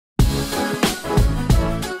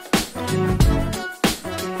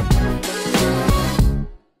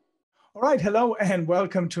right, hello and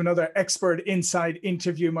welcome to another Expert Inside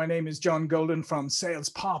interview. My name is John Golden from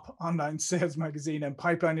SalesPOP, online sales magazine, and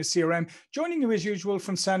Pipeline is CRM. Joining you as usual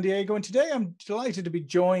from San Diego, and today I'm delighted to be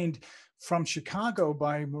joined from Chicago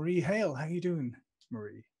by Marie Hale. How are you doing,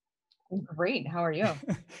 Marie? Great. How are you?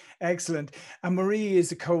 Excellent. And Marie is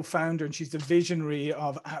the co-founder and she's the visionary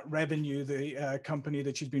of At Revenue, the company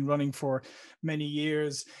that she's been running for many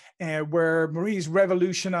years, where Marie's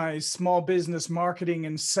revolutionized small business marketing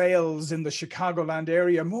and sales in the Chicagoland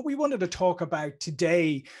area. And what we wanted to talk about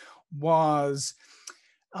today was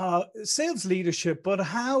sales leadership, but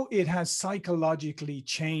how it has psychologically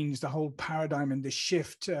changed. The whole paradigm and the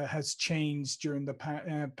shift has changed during the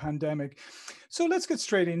pandemic. So let's get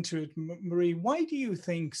straight into it. Marie, why do you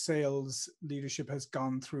think sales leadership has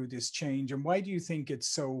gone through this change, and why do you think it's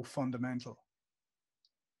so fundamental?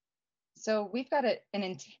 So we've got an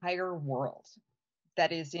entire world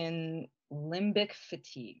that is in limbic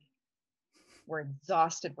fatigue. We're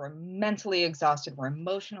exhausted, we're mentally exhausted, we're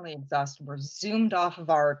emotionally exhausted, we're zoomed off of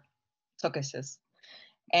our focuses.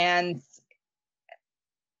 And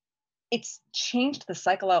it's changed the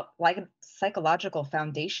psychological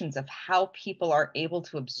foundations of how people are able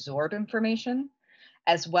to absorb information,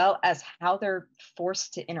 as well as how they're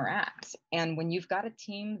forced to interact. And when you've got a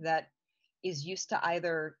team that is used to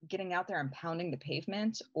either getting out there and pounding the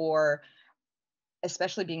pavement, or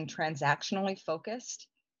especially being transactionally focused,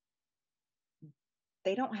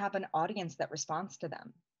 they don't have an audience that responds to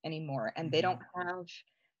them anymore. And they don't have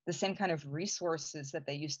the same kind of resources that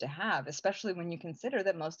they used to have, especially when you consider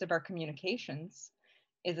that most of our communications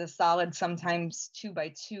is a solid, sometimes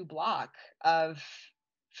 2x2 block of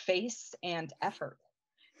face and effort.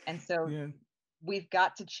 And so we've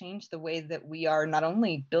got to change the way that we are not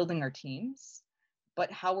only building our teams,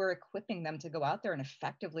 but how we're equipping them to go out there and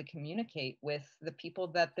effectively communicate with the people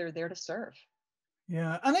that they're there to serve.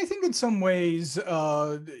 Yeah, and I think in some ways,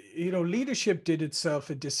 leadership did itself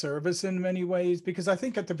a disservice in many ways, because I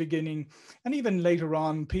think at the beginning and even later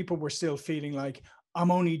on, people were still feeling like, I'm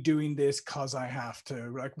only doing this because I have to.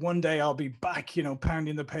 Like one day I'll be back,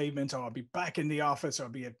 pounding the pavement, or I'll be back in the office, or I'll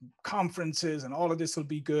be at conferences, and all of this will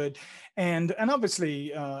be good. And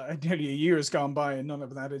obviously, nearly a year has gone by, and none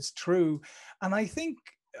of that is true. And I think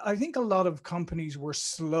a lot of companies were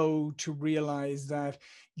slow to realize that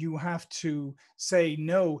you have to say,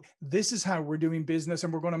 no, this is how we're doing business,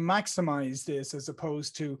 and we're going to maximize this, as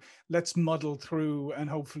opposed to let's muddle through and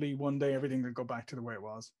hopefully one day everything will go back to the way it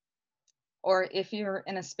was. Or if you're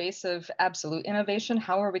in a space of absolute innovation,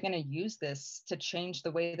 how are we going to use this to change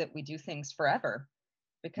the way that we do things forever?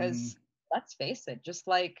 Because let's face it, just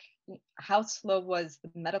like how slow was the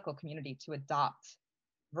medical community to adopt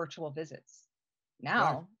virtual visits?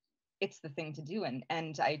 Now it's the thing to do.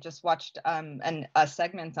 And I just watched a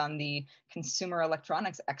segment on the Consumer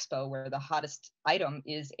Electronics Expo where the hottest item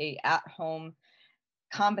is a at-home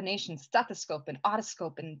combination stethoscope and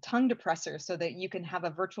otoscope and tongue depressor, so that you can have a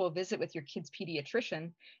virtual visit with your kid's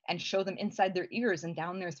pediatrician and show them inside their ears and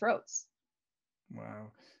down their throats.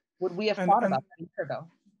 Wow. Would we have thought about that a year ago?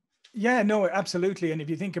 Yeah, no, absolutely. And if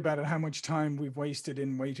you think about it, how much time we've wasted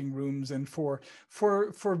in waiting rooms and for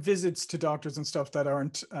visits to doctors and stuff that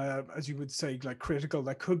aren't, as you would say, like critical,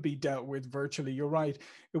 that could be dealt with virtually. You're right.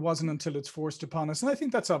 It wasn't until it's forced upon us. And I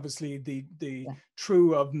think that's obviously the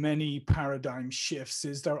true of many paradigm shifts,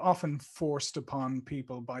 is they're often forced upon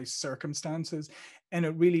people by circumstances. And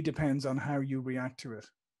it really depends on how you react to it.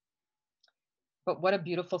 But what a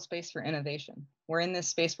beautiful space for innovation. We're in this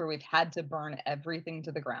space where we've had to burn everything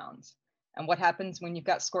to the ground. And what happens when you've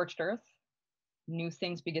got scorched earth? New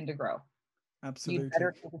things begin to grow. Absolutely. You'd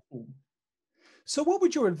better take a seed. So what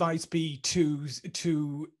would your advice be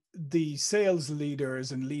to the sales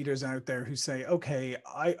leaders and leaders out there who say, okay,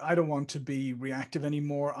 I don't want to be reactive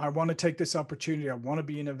anymore. I want to take this opportunity. I want to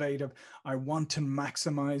be innovative. I want to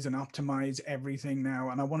maximize and optimize everything now.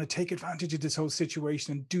 And I want to take advantage of this whole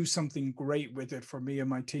situation and do something great with it for me and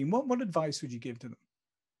my team. What advice would you give to them?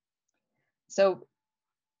 So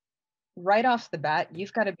right off the bat,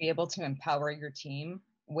 you've got to be able to empower your team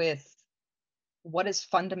with what is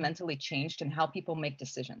fundamentally changed in how people make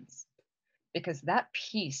decisions, because that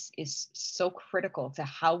piece is so critical to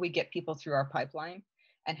how we get people through our pipeline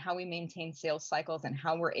and how we maintain sales cycles and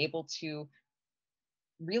how we're able to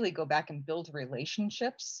really go back and build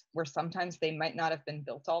relationships where sometimes they might not have been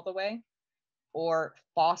built all the way, or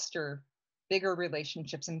foster bigger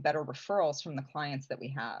relationships and better referrals from the clients that we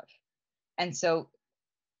have. And so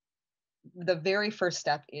the very first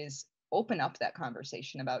step is open up that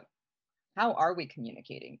conversation about how are we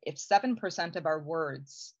communicating? If 7% of our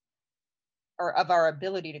words, or of our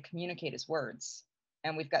ability to communicate, is words,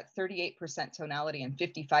 and we've got 38% tonality and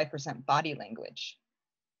 55% body language.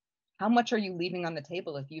 How much are you leaving on the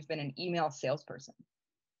table if you've been an email salesperson?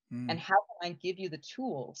 And how can I give you the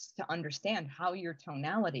tools to understand how your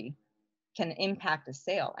tonality can impact a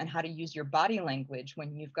sale and how to use your body language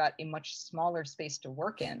when you've got a much smaller space to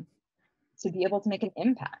work in to be able to make an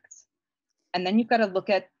impact? And then you've got to look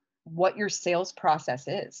at what your sales process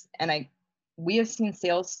is. And we have seen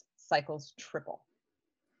sales cycles triple,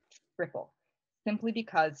 simply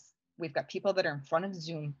because we've got people that are in front of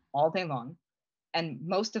Zoom all day long. And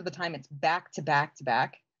most of the time it's back to back to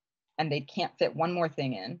back, and they can't fit one more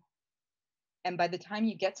thing in. And by the time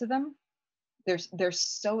you get to them, they're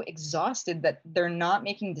so exhausted that they're not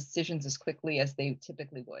making decisions as quickly as they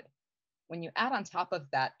typically would. When you add on top of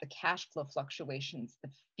that the cash flow fluctuations, the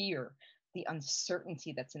fear, the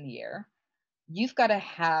uncertainty that's in the air, you've got to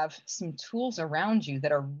have some tools around you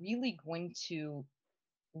that are really going to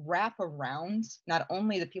wrap around not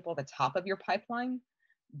only the people at the top of your pipeline,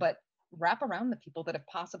 but wrap around the people that have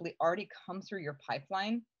possibly already come through your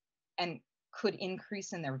pipeline and could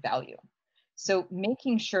increase in their value. So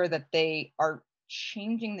making sure that they are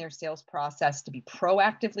changing their sales process to be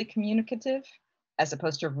proactively communicative as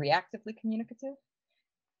opposed to reactively communicative.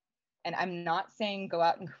 And I'm not saying go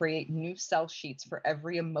out and create new sell sheets for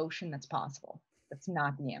every emotion that's possible. That's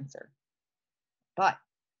not the answer. But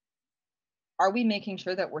are we making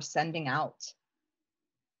sure that we're sending out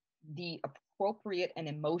the appropriate and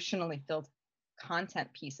emotionally filled content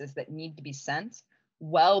pieces that need to be sent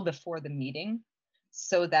well before the meeting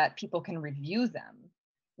so that people can review them,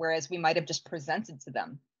 whereas we might have just presented to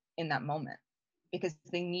them in that moment, because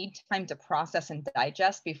they need time to process and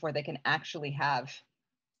digest before they can actually have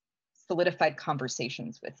solidified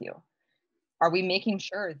conversations with you? Are we making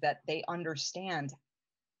sure that they understand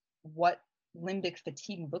what limbic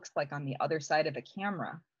fatigue looks like on the other side of a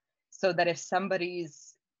camera, so that if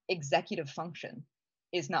somebody's executive function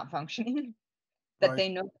is not functioning, that they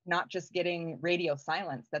know not just getting radio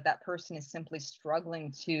silence, that person is simply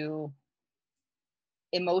struggling to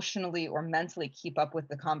emotionally or mentally keep up with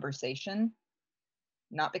the conversation,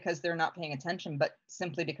 not because they're not paying attention, but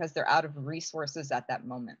simply because they're out of resources at that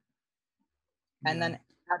moment. And then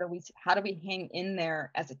how do we hang in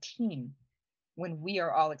there as a team when we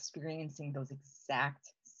are all experiencing those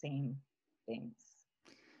exact same things?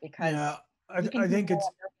 Because I think it's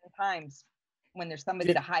times when there's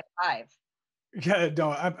somebody to high five. Yeah,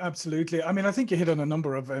 no, absolutely. I mean, I think you hit on a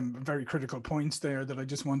number of very critical points there that I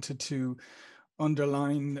just wanted to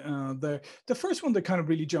underline. The first one that kind of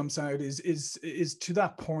really jumps out is to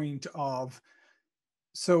that point of,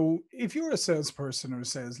 so if you're a salesperson or a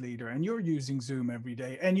sales leader and you're using Zoom every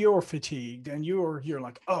day and you're fatigued and you're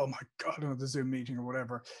like, oh my God, another Zoom meeting or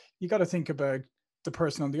whatever, you got to think about the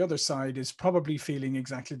person on the other side is probably feeling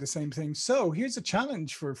exactly the same thing. So here's a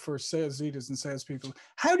challenge for sales leaders and salespeople.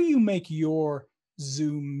 How do you make your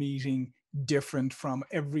Zoom meeting different from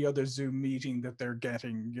every other Zoom meeting that they're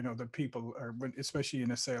getting, that people are, especially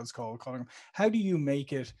in a sales call, calling them? How do you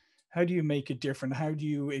make it different? How do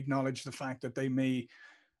you acknowledge the fact that they may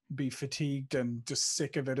be fatigued and just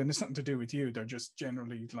sick of it, and it's nothing to do with you, they're just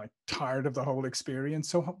generally like tired of the whole experience?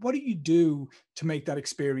 So what do you do to make that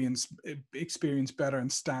experience better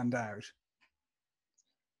and stand out?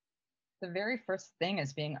 The very first thing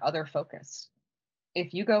is being other focused.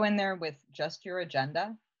 If you go in there with just your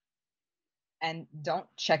agenda and don't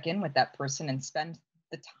check in with that person and spend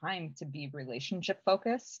the time to be relationship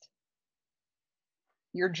focused,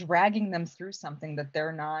 you're dragging them through something that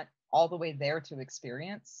they're not all the way there to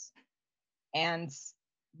experience. And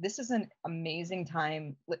this is an amazing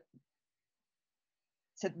time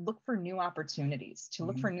to look for new opportunities, to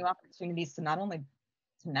not only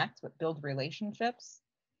connect, but build relationships.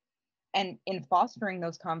 And in fostering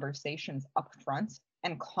those conversations up front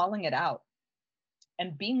and calling it out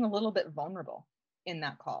and being a little bit vulnerable in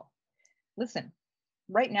that call. Listen,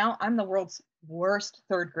 right now, I'm the world's worst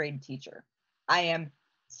third grade teacher. I am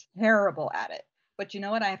terrible at it. But you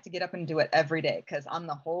know what? I have to get up and do it every day because I'm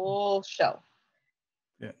the whole show.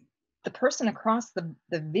 Yeah. The person across the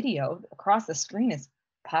video, across the screen, is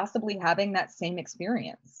possibly having that same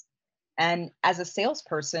experience. And as a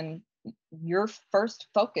salesperson, your first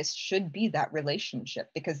focus should be that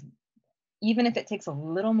relationship, because even if it takes a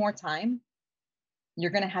little more time,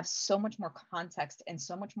 you're going to have so much more context and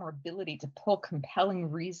so much more ability to pull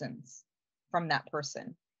compelling reasons from that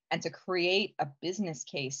person and to create a business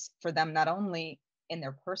case for them, not only in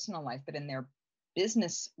their personal life, but in their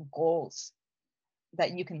business goals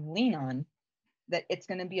that you can lean on, that it's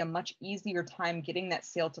going to be a much easier time getting that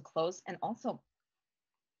sale to close. And also,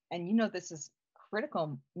 and this is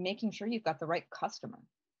critical, making sure you've got the right customer.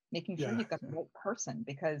 making sure Yeah. you've got Yeah. the right person,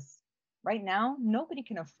 because right now nobody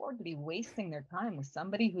can afford to be wasting their time with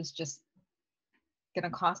somebody who's just going to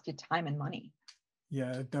cost you time and money.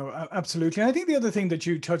 Yeah, no, absolutely. And I think the other thing that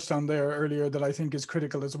you touched on there earlier that I think is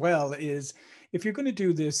critical as well is if you're going to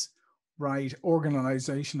do this right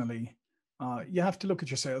organizationally, you have to look at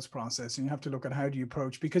your sales process and you have to look at how do you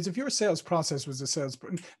approach, because if your sales process was a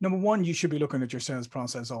number one, you should be looking at your sales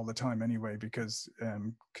process all the time anyway, because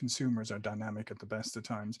consumers are dynamic at the best of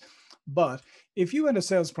times. But if you had a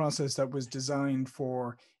sales process that was designed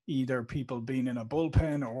for either people being in a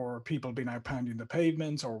bullpen or people being out pounding the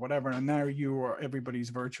pavements or whatever, and now you or everybody's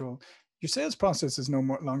virtual, your sales process is no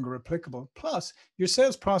longer applicable. Plus, your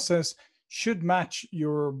sales process should match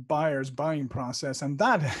your buyer's buying process, and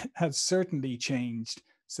that has certainly changed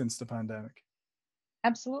since the pandemic.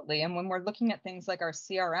 Absolutely. And when we're looking at things like our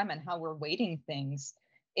CRM and how we're weighting things,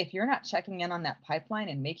 if you're not checking in on that pipeline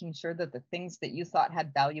and making sure that the things that you thought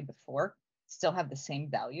had value before still have the same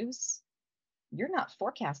values, you're not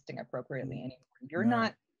forecasting appropriately anymore. You're No.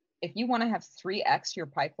 not, if you want to have 3x your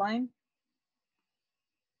pipeline,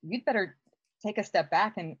 you'd better take a step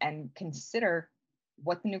back and consider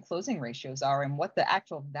what the new closing ratios are and what the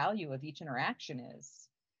actual value of each interaction is,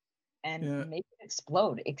 and Yeah. make it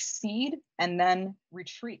explode, exceed, and then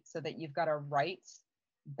retreat so that you've got a right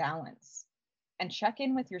balance. And check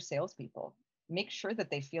in with your salespeople. Make sure that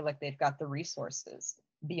they feel like they've got the resources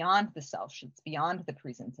beyond the sell sheets, beyond the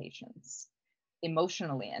presentations,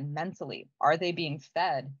 emotionally and mentally. Are they being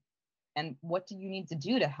fed? And what do you need to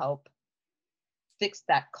do to help fix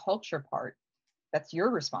that culture part? That's your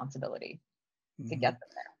responsibility to get them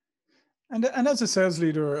there. And as a sales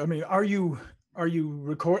leader, I mean, are you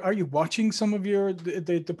watching some of your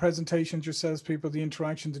the presentations your salespeople, the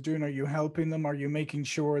interactions they're doing? Are you helping them? Are you making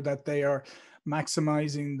sure that they are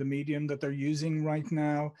maximizing the medium that they're using right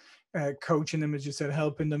now? Coaching them, as you said,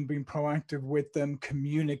 helping them, being proactive with them,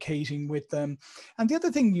 communicating with them. And the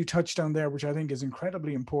other thing you touched on there, which I think is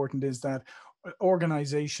incredibly important, is that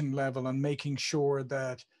organization level and making sure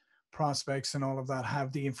that prospects and all of that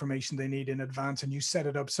have the information they need in advance, and you set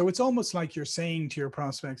it up so it's almost like you're saying to your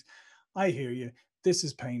prospects, I hear you, this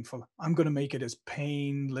is painful, I'm going to make it as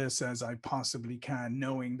painless as I possibly can,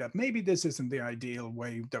 knowing that maybe this isn't the ideal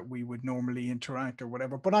way that we would normally interact or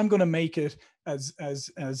whatever, but I'm going to make it as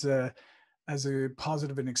a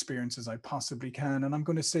positive an experience as I possibly can, and I'm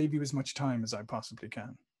going to save you as much time as I possibly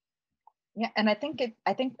can. Yeah, and I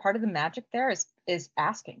think part of the magic there is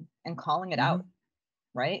asking and calling it out,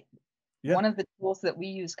 right? Yeah. One of the tools that we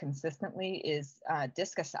use consistently is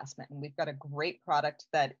DISC assessment. And we've got a great product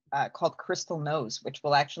that called Crystal Knows, which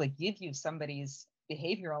will actually give you somebody's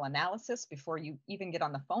behavioral analysis before you even get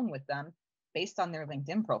on the phone with them based on their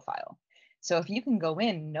LinkedIn profile. So if you can go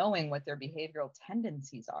in knowing what their behavioral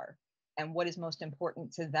tendencies are and what is most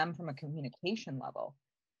important to them from a communication level,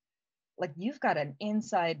 like you've got an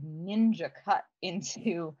inside ninja cut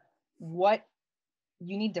into what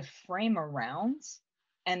you need to frame around.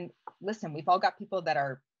 And listen, we've all got people that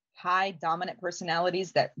are high dominant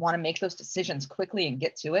personalities that want to make those decisions quickly and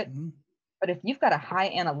get to it. But if you've got a high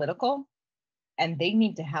analytical and they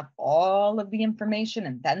need to have all of the information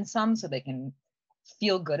and then some so they can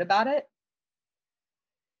feel good about it,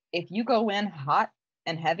 if you go in hot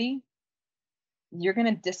and heavy, you're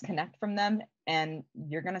going to disconnect from them and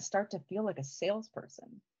you're going to start to feel like a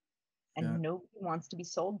salesperson. And nobody wants to be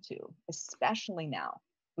sold to, especially now.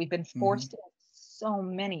 We've been forced into so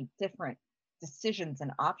many different decisions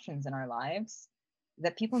and options in our lives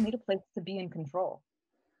that people need a place to be in control.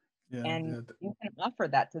 And you can offer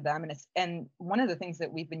that to them. And one of the things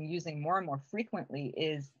that we've been using more and more frequently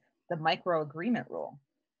is the micro agreement rule.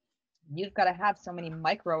 You've got to have so many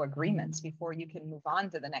micro agreements before you can move on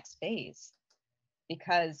to the next phase.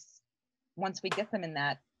 Because once we get them in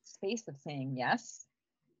that space of saying yes,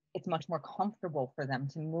 it's much more comfortable for them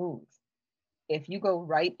to move. If you go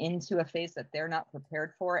right into a phase that they're not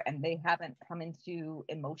prepared for and they haven't come into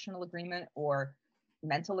emotional agreement or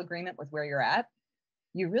mental agreement with where you're at,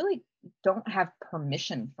 you really don't have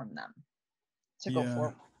permission from them to go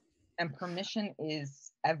forward. And permission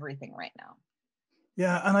is everything right now.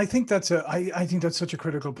 Yeah, and I think I think that's such a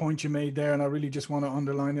critical point you made there, and I really just want to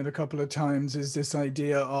underline it a couple of times, is this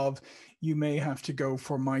idea of you may have to go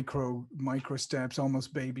for micro steps,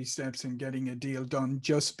 almost baby steps in getting a deal done,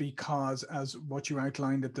 just because, as what you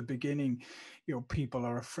outlined at the beginning, you know, people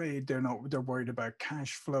are afraid, they're worried about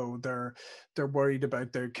cash flow, they're worried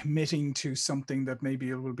about they're committing to something that maybe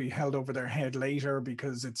it will be held over their head later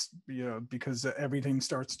because it's, you know, because everything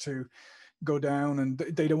starts to go down, and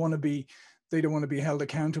they don't want to be they don't want to be held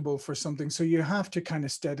accountable for something. So you have to kind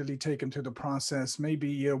of steadily take them through the process.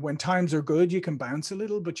 Maybe when times are good, you can bounce a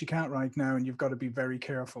little, but you can't right now, and you've got to be very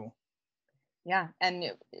careful. Yeah.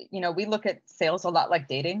 And, we look at sales a lot like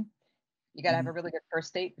dating. You got to have a Mhm. really good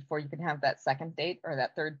first date before you can have that second date or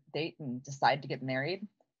that third date and decide to get married.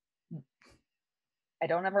 I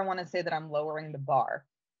don't ever want to say that I'm lowering the bar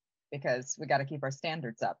because we got to keep our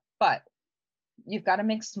standards up, but you've got to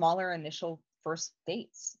make smaller initial first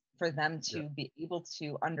dates for them Yeah. to be able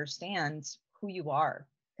to understand who you are.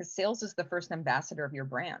 Because sales is the first ambassador of your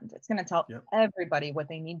brand. It's going to tell Yep. everybody what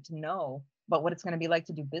they need to know about what it's going to be like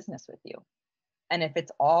to do business with you. And if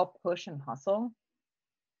it's all push and hustle,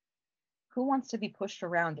 who wants to be pushed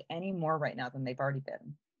around any more right now than they've already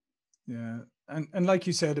been? Yeah. And like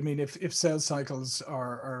you said, I mean, if sales cycles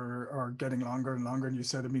are getting longer and longer, and you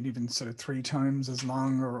said, I mean, even sort of 3 times as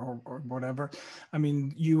long or whatever, I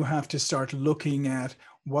mean, you have to start looking at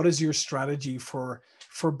what is your strategy for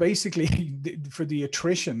basically for the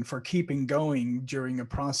attrition, for keeping going during a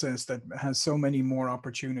process that has so many more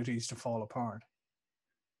opportunities to fall apart.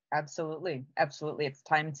 Absolutely. Absolutely. It's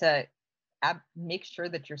time to make sure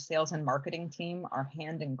that your sales and marketing team are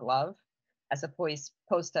hand in glove as opposed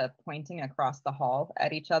to pointing across the hall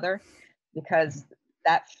at each other, because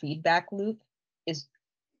that feedback loop is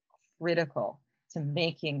critical to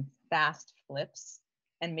making fast flips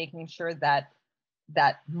and making sure that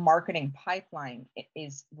that marketing pipeline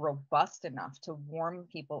is robust enough to warm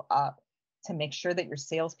people up, to make sure that your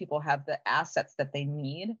salespeople have the assets that they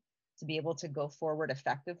need to be able to go forward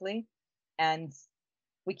effectively. And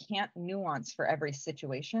we can't nuance for every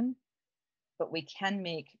situation, but we can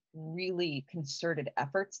make really concerted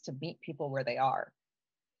efforts to meet people where they are.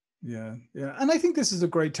 Yeah, yeah. And I think this is a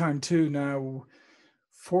great time too now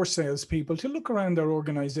for salespeople to look around their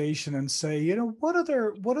organization and say, what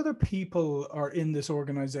other people are in this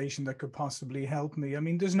organization that could possibly help me? I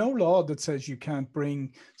mean, there's no law that says you can't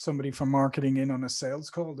bring somebody from marketing in on a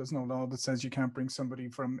sales call. There's no law that says you can't bring somebody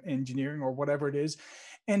from engineering or whatever it is.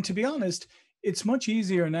 And to be honest, it's much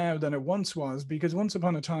easier now than it once was, because once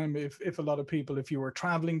upon a time, if a lot of people, if you were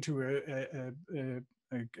traveling to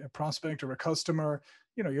a prospect or a customer,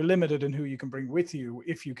 you're limited in who you can bring with you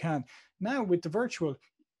if you can. Now with the virtual,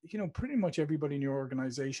 pretty much everybody in your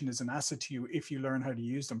organization is an asset to you if you learn how to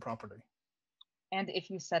use them properly. And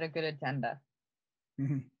if you set a good agenda,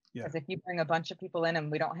 Mm-hmm. Yeah, because if you bring a bunch of people in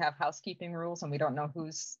and we don't have housekeeping rules and we don't know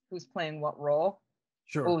who's playing what role,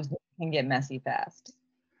 sure. oh, it can get messy fast.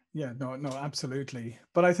 Yeah, no, absolutely.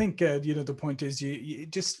 But I think the point is you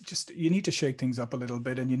just you need to shake things up a little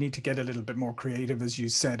bit, and you need to get a little bit more creative, as you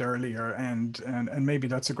said earlier, and maybe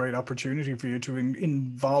that's a great opportunity for you to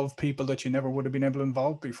involve people that you never would have been able to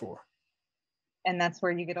involve before. And that's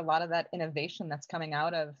where you get a lot of that innovation that's coming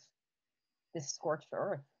out of this scorched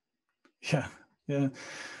earth. Yeah, yeah.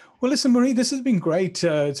 Well, listen, Marie, this has been great.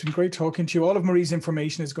 It's been great talking to you. All of Marie's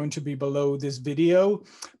information is going to be below this video.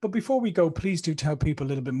 But before we go, please do tell people a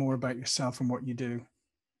little bit more about yourself and what you do.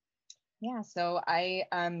 Yeah, so I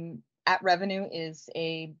at Revenue is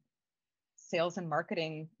a sales and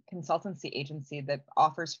marketing consultancy agency that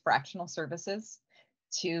offers fractional services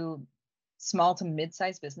to small to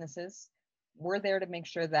mid-sized businesses. We're there to make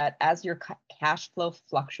sure that as your cash flow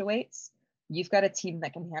fluctuates, you've got a team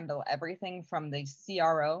that can handle everything from the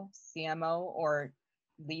CRO, CMO, or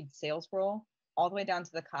lead sales role, all the way down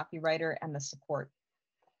to the copywriter and the support.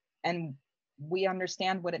 And we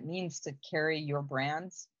understand what it means to carry your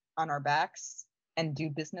brands on our backs and do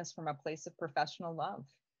business from a place of professional love.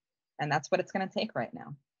 And that's what it's going to take right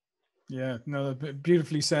now. Yeah, no,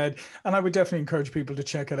 beautifully said. And I would definitely encourage people to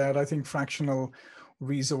check it out. I think fractional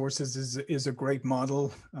resources is a great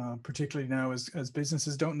model, particularly now as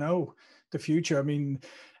businesses don't know the future. I mean,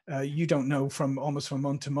 you don't know from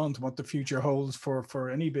month to month what the future holds for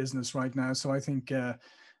any business right now. So I think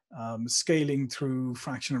scaling through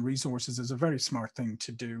fractional resources is a very smart thing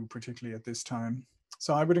to do, particularly at this time.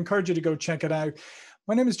 So I would encourage you to go check it out.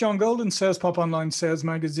 My name is John Golden, SalesPOP Online Sales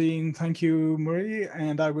Magazine. Thank you, Marie,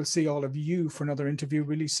 and I will see all of you for another interview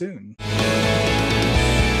really soon.